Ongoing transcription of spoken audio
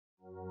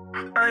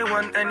I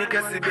want any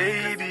Cassie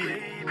baby,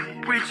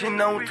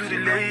 reaching out to the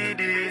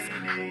ladies.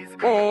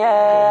 Again.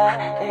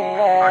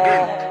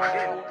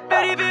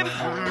 Baby.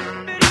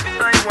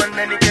 I want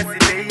any Cassie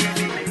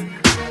baby,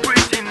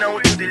 reaching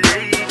out to the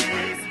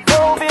ladies.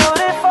 Oh,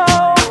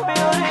 beautiful,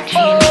 beautiful.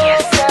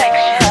 Genius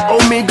selection.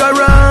 Omega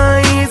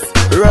rise,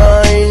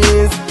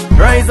 rise,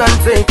 rise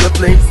and take your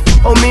place.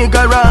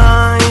 Omega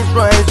rise,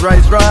 rise,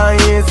 rise,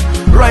 rise,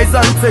 rise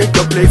and take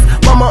your place.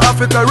 Mama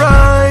Africa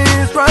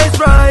rise, rise,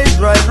 rise,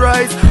 rise,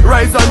 rise,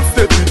 rise and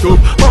step it up.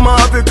 Mama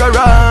Africa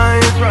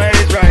rise,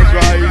 rise, rise,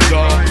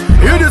 rise.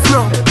 Hear this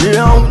now.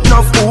 Yeah,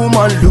 enough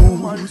woman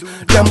lose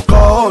them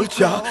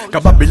culture.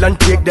 Cause Babylon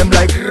take them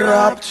like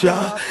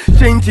rapture.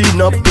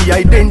 Changing up the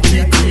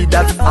identity,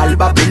 that's all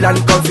Babylon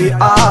cause they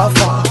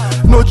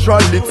offer.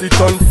 Neutrality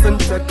turns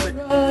synthetic.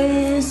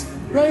 Rise,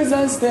 rise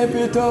and step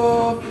it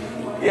up.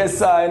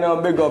 Yes, I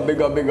know. Big up,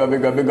 big up, big up,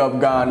 big up, big up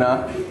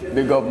Ghana.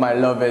 Big up my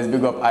lovers,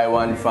 big up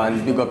IWAN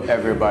fans, big up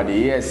everybody.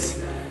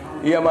 Yes.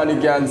 Here man, you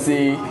can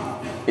see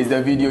is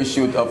the video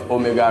shoot of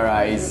Omega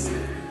Rise.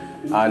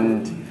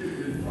 And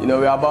you know,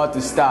 we're about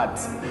to start.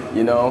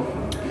 You know,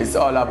 it's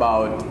all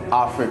about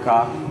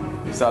Africa.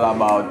 It's all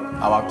about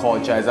our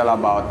culture. It's all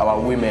about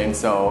our women.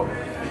 So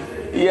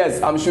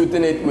yes, I'm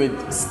shooting it with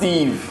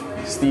Steve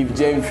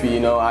Gyamfi. You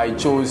know, I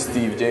chose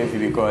Steve Gyamfi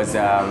because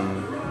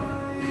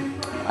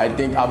I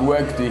think I've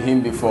worked with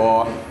him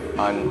before,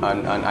 and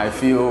I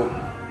feel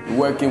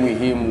working with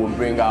him will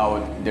bring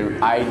out the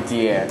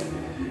idea.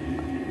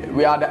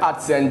 We are at the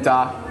art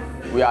center,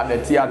 we are at the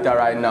theater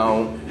right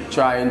now,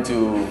 trying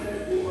to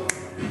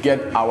get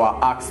our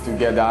acts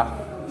together.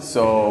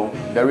 So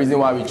the reason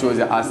why we chose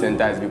the art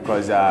center is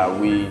because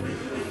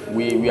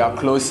we are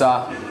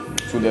closer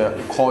to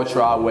the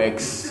cultural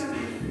works,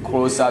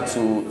 closer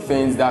to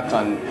things that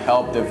can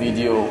help the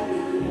video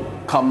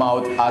come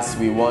out as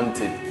we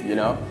want it, you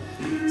know.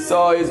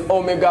 So it's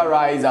Omega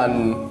Rise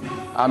and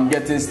I'm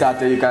getting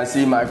started. You can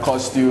see my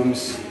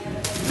costumes.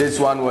 This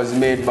one was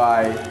made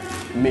by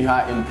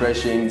Miha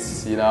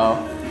Impressions, you know.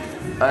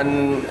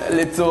 And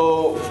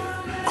little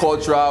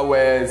cultural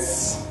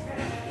wears.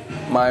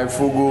 My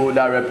fugu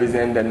that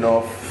represents the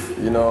north,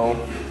 you know.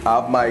 I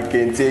have my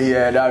kente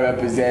here that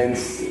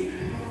represents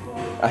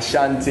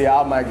Ashanti. I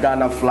have my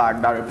Ghana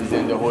flag that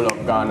represents the whole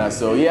of Ghana.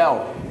 So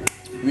yeah,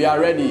 we are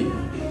ready.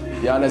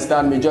 You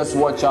understand me? Just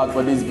watch out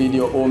for this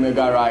video,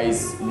 Omega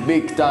Rise.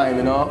 Big time,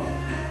 you know?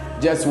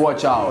 Just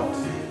watch out.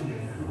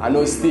 I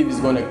know Steve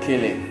is gonna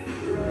kill it.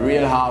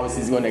 Real House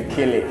is gonna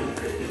kill it.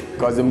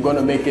 Because I'm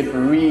gonna make it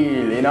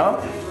real, you know?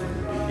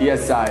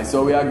 Yes, I.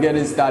 So we are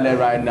getting started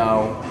right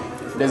now.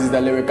 This is the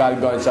lyrical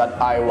gunshot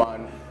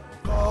IWAN.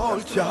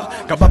 Culture,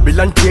 cause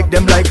Babylon take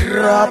them like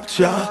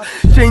rapture.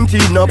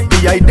 Changing up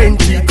the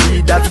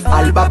identity, that's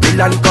all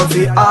Babylon cause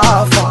they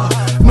offer.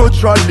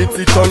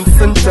 Neutrality turns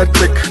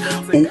synthetic.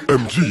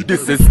 OMG,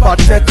 this is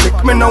pathetic.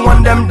 Me no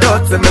want them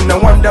dirty, me no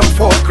want them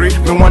fuckery.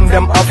 Me want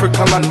them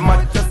African and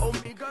mad.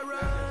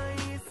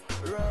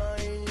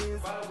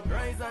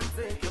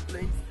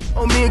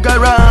 Omega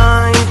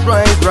rise,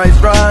 rise,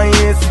 rise,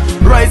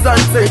 rise, rise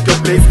and take your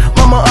place.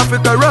 Mama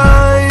Africa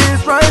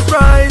rise, rise,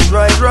 rise,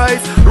 rise,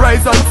 rise,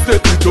 rise and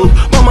step it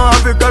up. Mama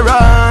Africa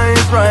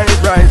rise,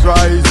 rise, rise,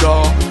 rise.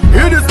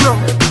 Hear this now.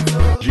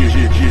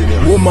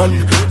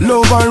 Woman,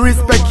 love and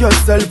respect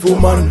yourself,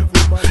 woman.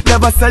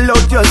 Never sell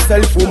out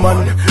yourself,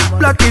 woman.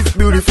 Black is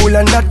beautiful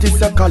and that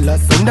is a color,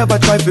 so never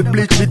try to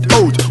bleach it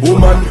out,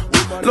 woman.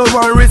 Love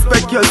and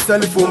respect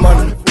yourself,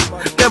 woman.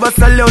 Never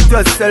sell out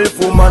yourself,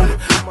 woman.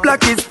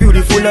 Black is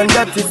beautiful and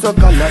that is a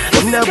color,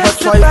 so never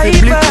try to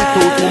bleach it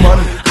out, woman.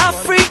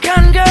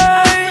 African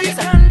girls,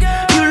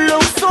 you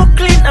look so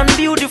clean and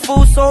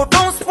beautiful, so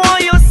don't spoil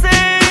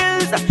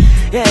yourselves.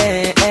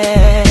 Yeah,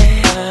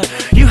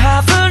 you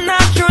have a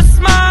natural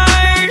smile.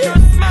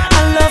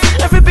 I love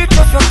every bit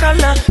of your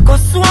color,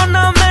 cause one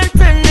I'm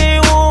melting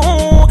you.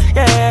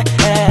 Yeah,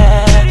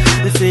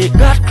 they say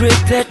God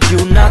created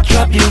you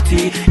natural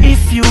beauty.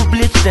 If you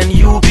bleach then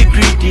you be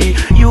greedy.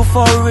 You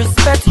for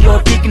respect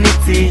your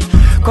dignity,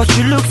 cause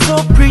you look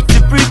so pretty,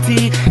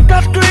 pretty.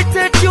 God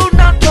created you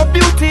natural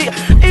beauty.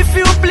 If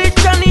you bleach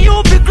then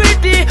you be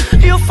greedy.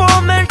 You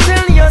for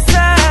maintain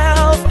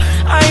yourself.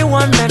 I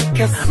want that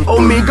kiss.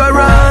 Omega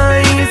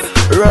rise,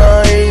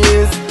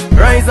 rise,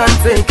 rise and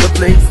take your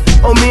place.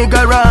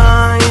 Omega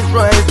rise,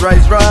 rise,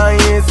 rise,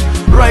 rise,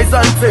 rise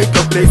and take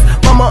your place.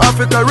 Mama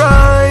Africa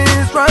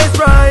rise, rise,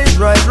 rise,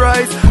 rise,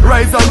 rise,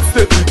 rise and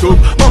step it up.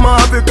 Mama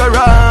Africa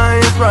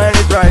rise,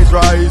 rise, rise,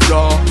 rise.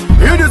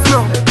 Hear this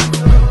now.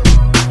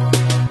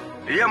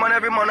 Yeah man,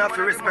 every man have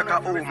to respect a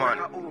woman.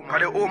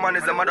 Cause the woman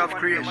is the mother of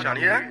creation,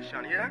 yeah?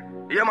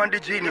 Yeah man, the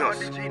genius.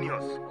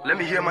 Let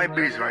me hear my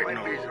bass right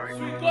now.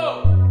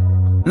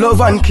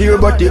 Love and care,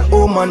 but the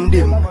woman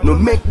them no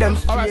make them.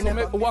 Alright,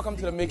 so welcome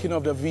to the making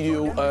of the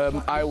video.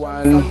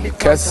 IWAN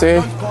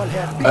Kese.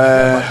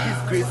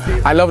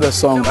 I love the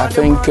song. I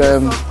think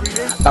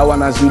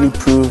IWAN has really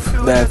proved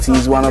that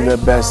he's one of the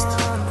best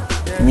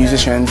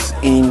musicians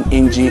in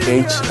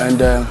GH,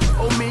 and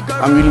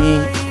I'm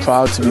really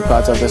proud to be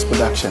part of this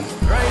production.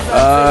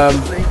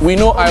 We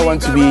know I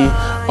want to be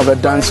of a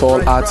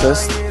dancehall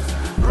artist,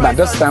 but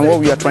this time what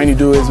we are trying to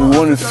do is we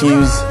want to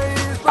fuse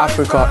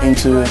Africa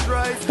into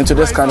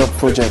this kind of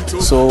project.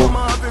 So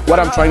what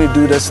I'm trying to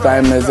do this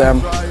time is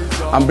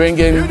I'm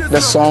bringing the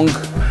song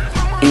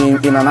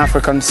in an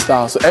African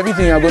style. So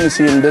everything you're going to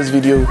see in this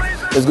video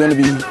is going to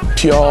be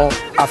pure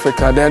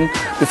Africa. Then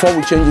before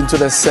we change into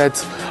the set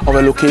of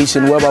a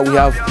location whereby we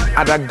have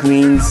other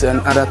greens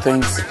and other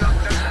things.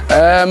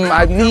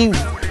 I believe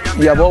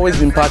you have always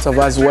been part of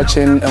us,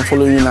 watching and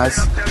following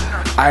us.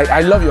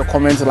 I love your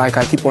comments, like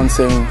I keep on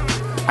saying.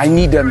 I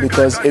need them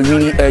because it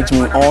really urged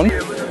me on.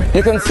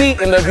 You can see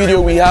in the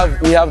video we have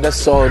the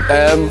sword.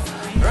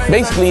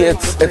 Basically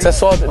it's a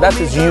sword that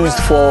is used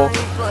for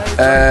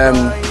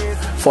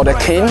the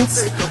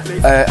kings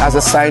as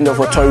a sign of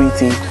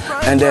authority.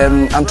 And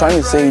I'm trying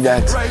to say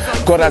that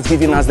God has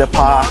given us the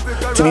power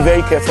to be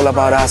very careful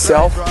about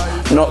ourselves,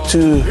 not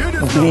to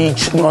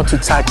bleach, not to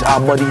touch our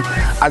body,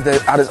 as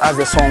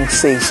the song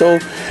says. So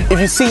if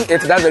you see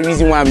it, that's the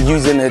reason why I'm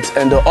using it.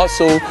 And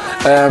also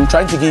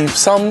trying to give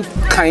some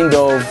kind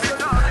of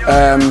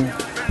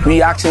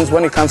reactions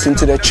when it comes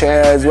into the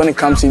chairs, when it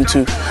comes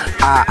into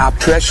our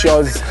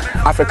precious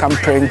African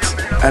print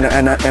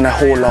and a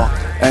whole lot.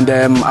 And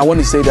I want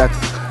to say that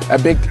a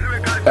big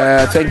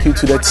thank you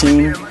to the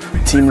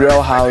Team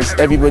Real House.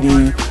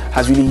 Everybody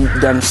has really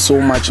done so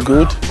much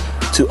good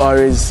to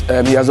Oris.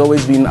 He has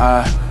always been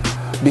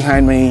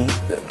behind me,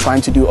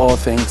 trying to do all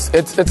things.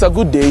 It's a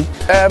good day.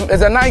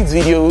 It's a nice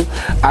video.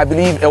 I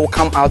believe it will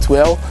come out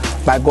well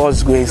by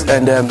God's grace,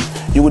 and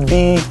you would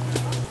be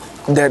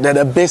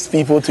the best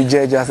people to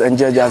judge us and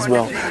judge as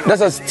well.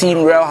 This is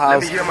Team Real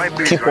House.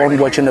 Keep on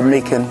watching the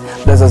making.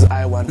 This is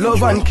IWAN.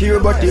 Love and care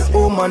about the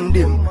home and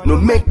them. No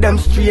make them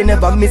stray,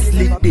 never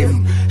mislead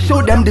them.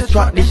 Show them the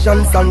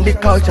traditions and the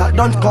culture.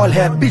 Don't call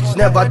her bitch,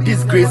 never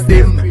disgrace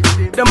them.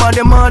 Them are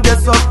the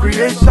mothers of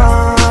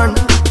creation,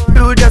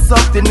 builders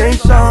of the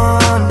nation.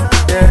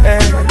 Yeah.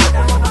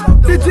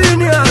 The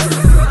genius,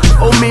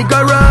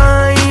 Omega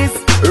rise,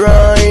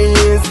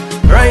 rise,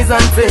 rise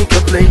and take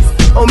a place.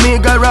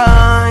 Omega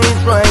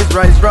rise, rise,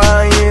 rise,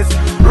 rise,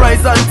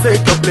 rise and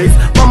take a place.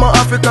 Mama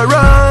Africa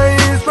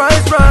rise,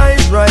 rise,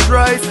 rise, rise,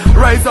 rise,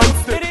 rise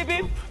and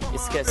take.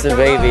 It's Kessa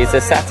Baby. It's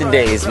a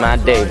Saturday. It's my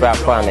day, Brad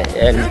Kwame,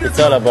 and it's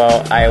all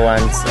about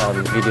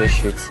IWAN's video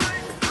shoot.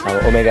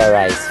 Omega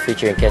Rise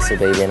featuring Kessa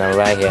Baby, and I'm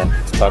right here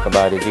to talk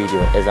about the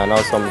video. It's an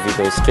awesome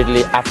video. It's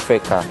strictly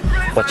Africa.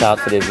 Watch out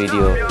for the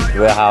video.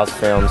 Real House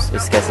Films.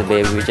 It's Kessa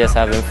Baby. We're just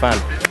having fun.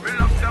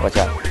 Watch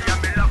out.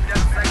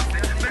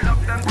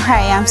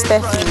 Hi, I'm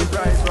Stephanie.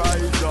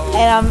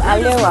 And I'm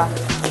Alewa.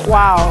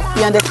 Wow,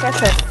 we're on the set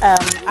of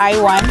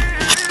IWAN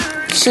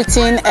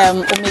shooting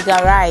Omega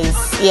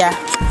Rise. Yeah,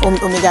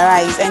 Omega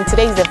Rise. And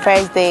today is the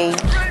first day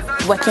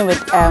working with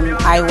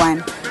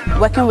IWAN.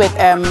 Working with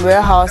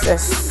Real House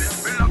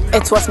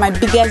it was my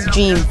biggest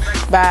dream,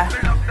 but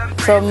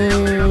from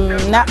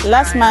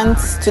last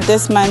month to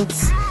this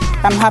month,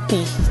 I'm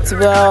happy to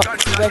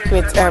work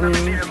with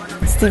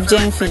Steve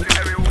Gyamfi.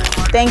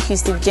 Thank you,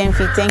 Steve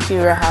Gyamfi. Thank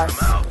you, Real House.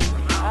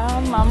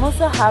 I'm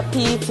also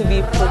happy to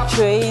be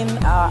portraying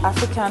our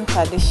African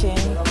tradition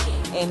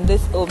in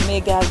this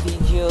Omega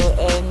video,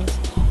 and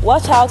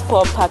watch out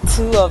for part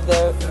 2 of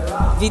the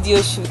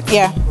video shoot.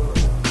 Yeah.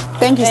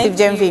 Thank you, Steve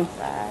Gyamfi.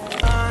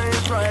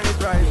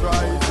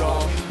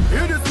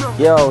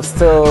 Yo,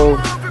 still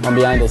on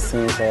behind the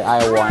scenes at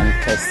IWAN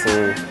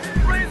Kessa,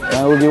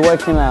 and we'll be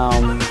working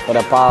for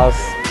the past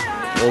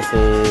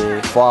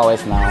 4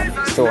 hours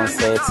now. Still on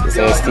set. It's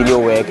a studio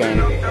work,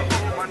 and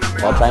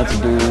we're trying to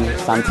do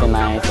something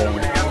nice and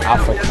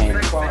African.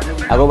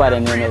 I go by the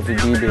name of D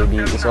Baby.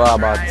 It's all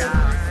about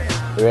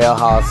Real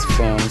House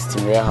Films,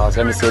 Team Real House.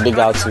 Let me say big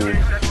out to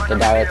the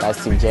director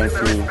Steve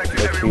Gyamfi,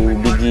 the crew,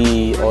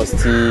 Biggie,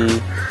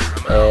 Osti,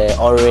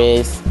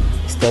 Oris,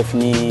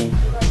 Stephanie,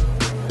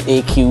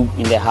 AQ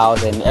in the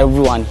house, and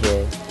everyone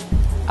here.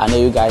 I know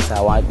you guys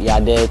are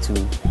there to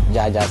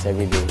judge us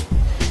every day.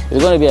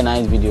 It's going to be a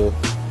nice video,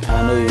 and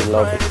I know you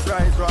love it.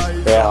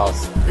 Real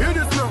House.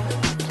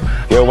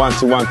 Yo, 1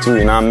 2 1 2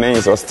 in our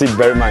main, so Steve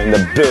Berryman in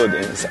the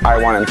building. It's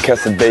IWAN and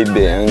Kessa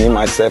Baby, and me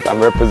myself, I'm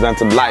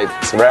representing life.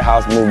 It's Real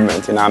House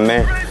movement in our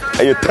main.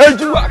 And you tell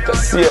you I can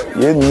see it.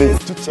 You need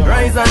to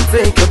rise and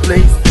take a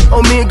place.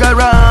 Omega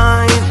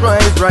rise,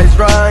 rise, rise,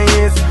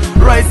 rise,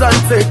 rise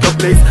and take a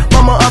place.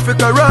 Mama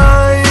Africa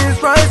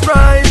rise, rise,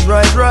 rise,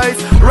 rise,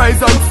 rise,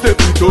 rise and step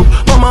it up.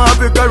 Mama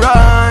Africa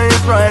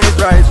rise, rise,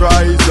 rise,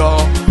 rise.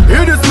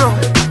 Hear this now.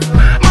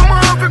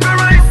 Mama Africa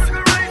rise.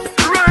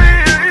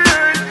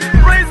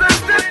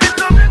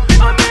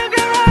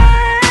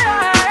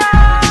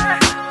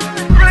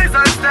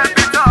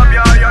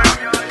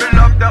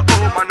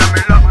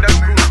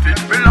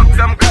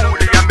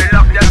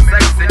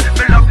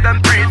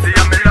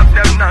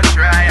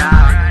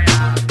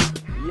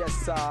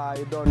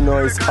 You don't know,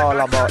 it's all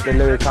about the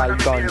lyrical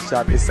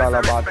gunshot, it's all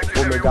about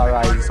Omega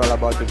Rise, it's all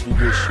about the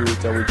video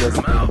shoot, and we just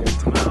did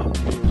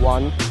it. We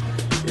won.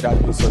 It has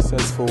been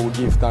successful. We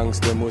give thanks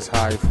to the Most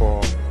High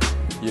for,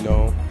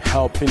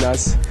 helping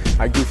us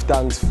I give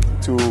thanks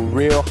to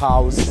Real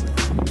House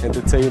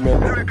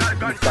Entertainment. I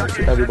give thanks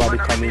to everybody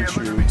coming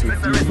through, to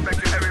D,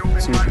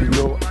 to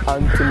Below,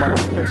 and to my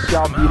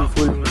special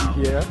beautiful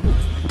lady here,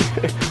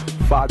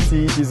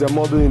 Fatih. She's a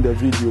model in the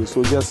video,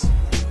 so just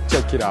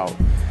check it out.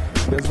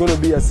 There's going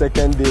to be a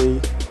second day.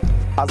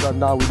 As of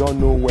now, we don't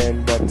know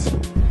when, but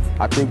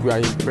I think we are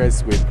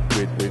impressed with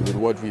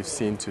what we've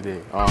seen today.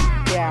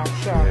 Yeah,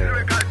 sure.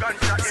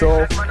 Yeah.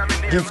 So,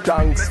 give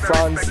thanks,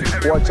 fans.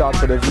 Watch out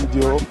for the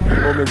video.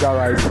 Omega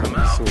Rise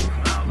coming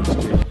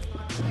soon.